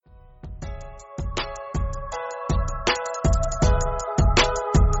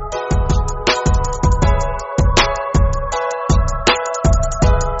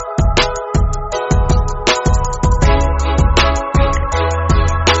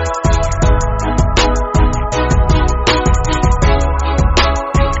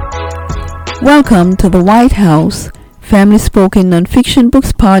Welcome to the Whyte House Family Spoken Nonfiction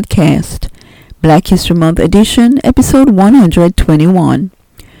Books Podcast, Black History Month edition, episode 121.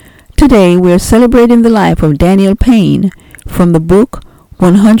 Today we are celebrating the life of Daniel Payne from the book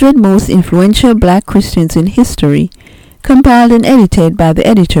 100 Most Influential Black Christians in History, compiled and edited by the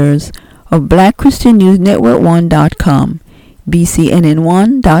editors of BlackChristianNewsNetwork1.com,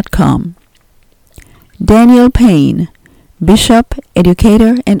 BCNN1.com. Daniel Payne, Bishop,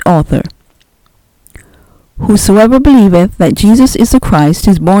 Educator, and Author. Whosoever believeth that Jesus is the Christ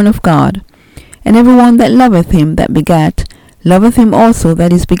is born of God, and everyone that loveth him that begat, loveth him also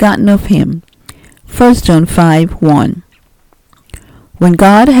that is begotten of him. 1 John 5:1. When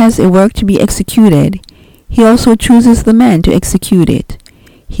God has a work to be executed, he also chooses the man to execute it.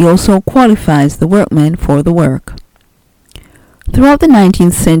 He also qualifies the workman for the work. Throughout the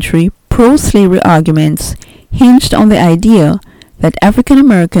 19th century, pro-slavery arguments hinged on the idea that African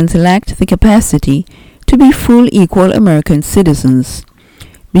Americans lacked the capacity to be full equal American citizens.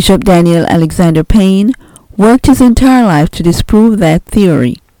 Bishop Daniel Alexander Payne worked his entire life to disprove that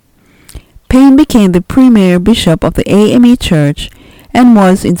theory. Payne became the premier bishop of the AME Church and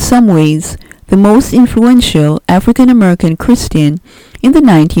was in some ways the most influential African American Christian in the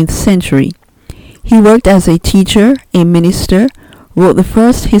 19th century. He worked as a teacher, a minister, wrote the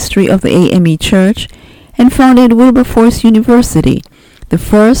first history of the AME Church, and founded Wilberforce University, the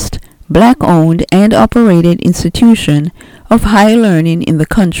first Black-owned and operated institution of higher learning in the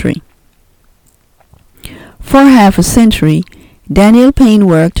country. For half a century, Daniel Payne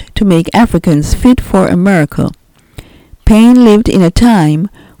worked to make Africans fit for America. Payne lived in a time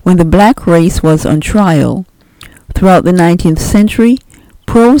when the black race was on trial. Throughout the 19th century,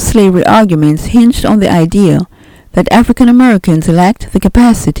 pro-slavery arguments hinged on the idea that African Americans lacked the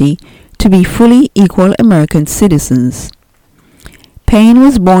capacity to be fully equal American citizens. Payne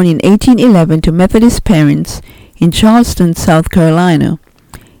was born in 1811 to Methodist parents in Charleston, South Carolina.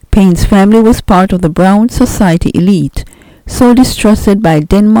 Payne's family was part of the Brown Society elite, so distrusted by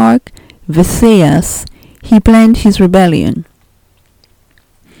Denmark Visayas, he planned his rebellion.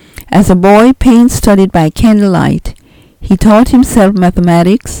 As a boy, Payne studied by candlelight. He taught himself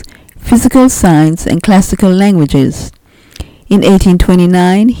mathematics, physical science, and classical languages. In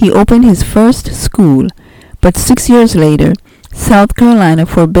 1829, he opened his first school, but 6 years later, South Carolina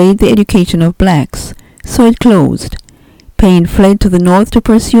forbade the education of blacks, so it closed. Payne fled to the north to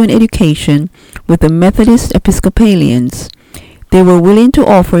pursue an education with the Methodist Episcopalians. They were willing to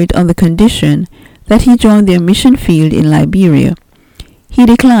offer it on the condition that he join their mission field in Liberia. He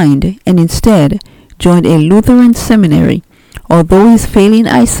declined and instead joined a Lutheran seminary, although his failing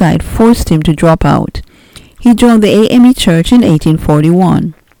eyesight forced him to drop out. He joined the AME Church in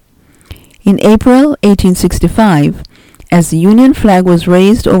 1841. In April 1865, as the Union flag was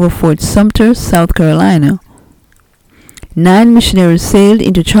raised over Fort Sumter, South Carolina, 9 missionaries sailed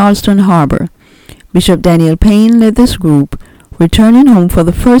into Charleston Harbor. Bishop Daniel Payne led this group, returning home for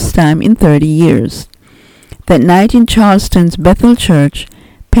the first time in 30 years. That night in Charleston's Bethel Church,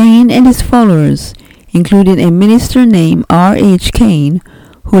 Payne and his followers, including a minister named R.H. Kane,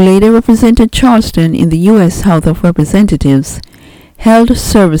 who later represented Charleston in the U.S. House of Representatives, held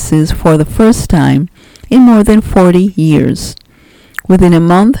services for the first time in more than 40 years. Within a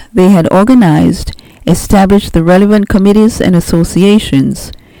month, they had organized, established the relevant committees and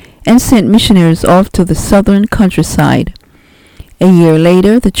associations, and sent missionaries off to the southern countryside. A year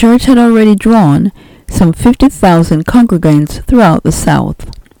later, the church had already drawn some 50,000 congregants throughout the South.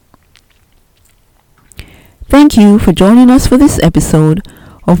 Thank you for joining us for this episode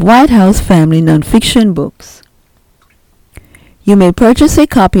of Whyte House Family Nonfiction Books. You may purchase a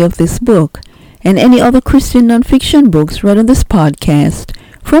copy of this book and any other Christian nonfiction books read on this podcast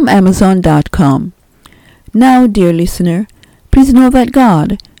from Amazon.com. Now, dear listener, please know that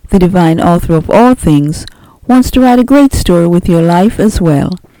God, the divine author of all things, wants to write a great story with your life as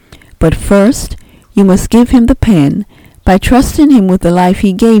well. But first, you must give him the pen by trusting him with the life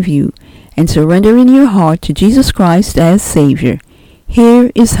he gave you and surrendering your heart to Jesus Christ as Savior.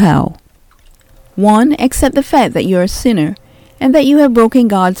 Here is how. 1. Accept the fact that you are a sinner and that you have broken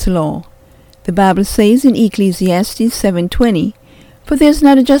God's law. The Bible says in Ecclesiastes 7:20, "For there is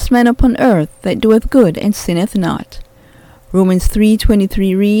not a just man upon earth that doeth good and sinneth not." Romans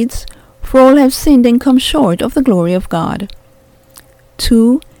 3:23 reads, "For all have sinned and come short of the glory of God."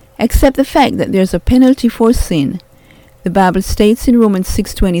 2. Accept the fact that there is a penalty for sin. The Bible states in Romans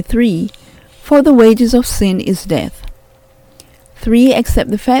 6:23, "For the wages of sin is death." 3. Accept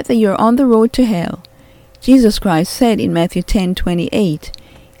the fact that you are on the road to hell. Jesus Christ said in Matthew 10:28,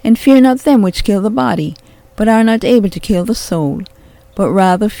 "And fear not them which kill the body, but are not able to kill the soul, but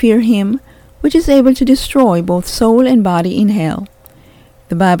rather fear him which is able to destroy both soul and body in hell.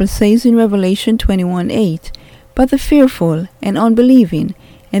 The Bible says in Revelation 21:8, "But the fearful and unbelieving,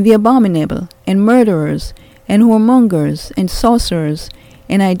 and the abominable, and murderers, and whoremongers, and sorcerers,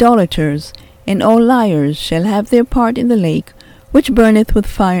 and idolaters, and all liars shall have their part in the lake, which burneth with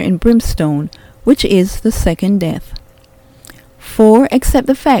fire and brimstone, which is the second death." 4. Accept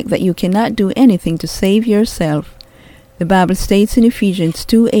the fact that you cannot do anything to save yourself. The Bible states in Ephesians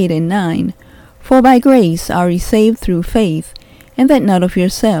 2:8 and 9, "For by grace are ye saved through faith, and that not of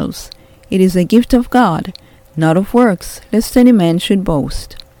yourselves. It is a gift of God, not of works, lest any man should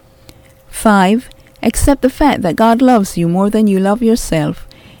boast." 5. Accept the fact that God loves you more than you love yourself,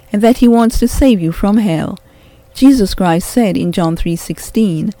 and that He wants to save you from hell. Jesus Christ said in John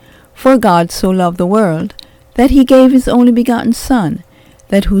 3:16, "For God so loved the world, that He gave His only begotten Son,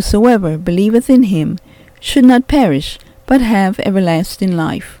 that whosoever believeth in Him should not perish, but have everlasting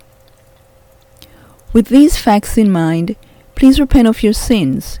life." With these facts in mind, please repent of your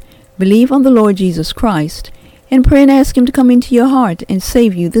sins, believe on the Lord Jesus Christ, and pray and ask Him to come into your heart and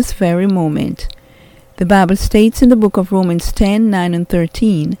save you this very moment. The Bible states in the book of Romans 10:9 and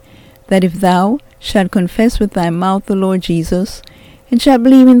 13, that if thou shalt confess with thy mouth the Lord Jesus, and shalt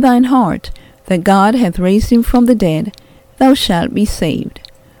believe in thine heart that God hath raised Him from the dead, thou shalt be saved.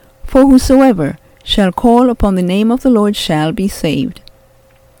 For whosoever shall call upon the name of the Lord shall be saved.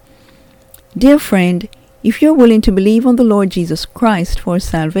 Dear friend, if you are willing to believe on the Lord Jesus Christ for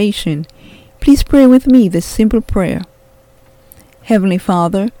salvation, please pray with me this simple prayer. Heavenly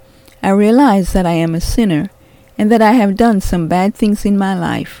Father, I realize that I am a sinner and that I have done some bad things in my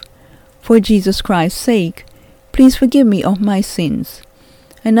life. For Jesus Christ's sake, please forgive me of my sins.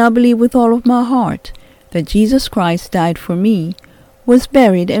 I now believe with all of my heart that Jesus Christ died for me, was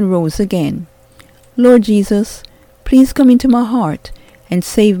buried, and rose again. Lord Jesus, please come into my heart and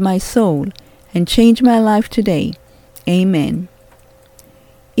save my soul and change my life today. Amen.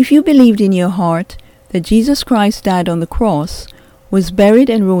 If you believed in your heart that Jesus Christ died on the cross, was buried,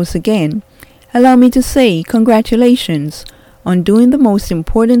 and rose again, allow me to say congratulations on doing the most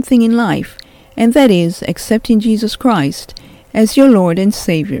important thing in life, and that is accepting Jesus Christ as your Lord and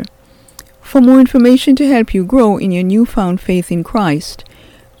Savior. For more information to help you grow in your newfound faith in Christ,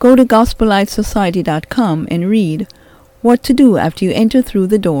 go to gospellightsociety.com and read What to Do After You Enter Through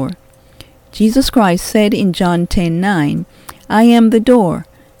the Door. Jesus Christ said in John 10:9, "I am the door.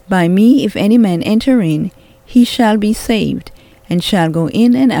 By me if any man enter in, he shall be saved, and shall go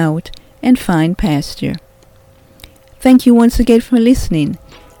in and out and find pasture." Thank you once again for listening,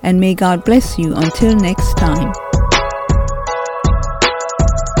 and may God bless you until next time.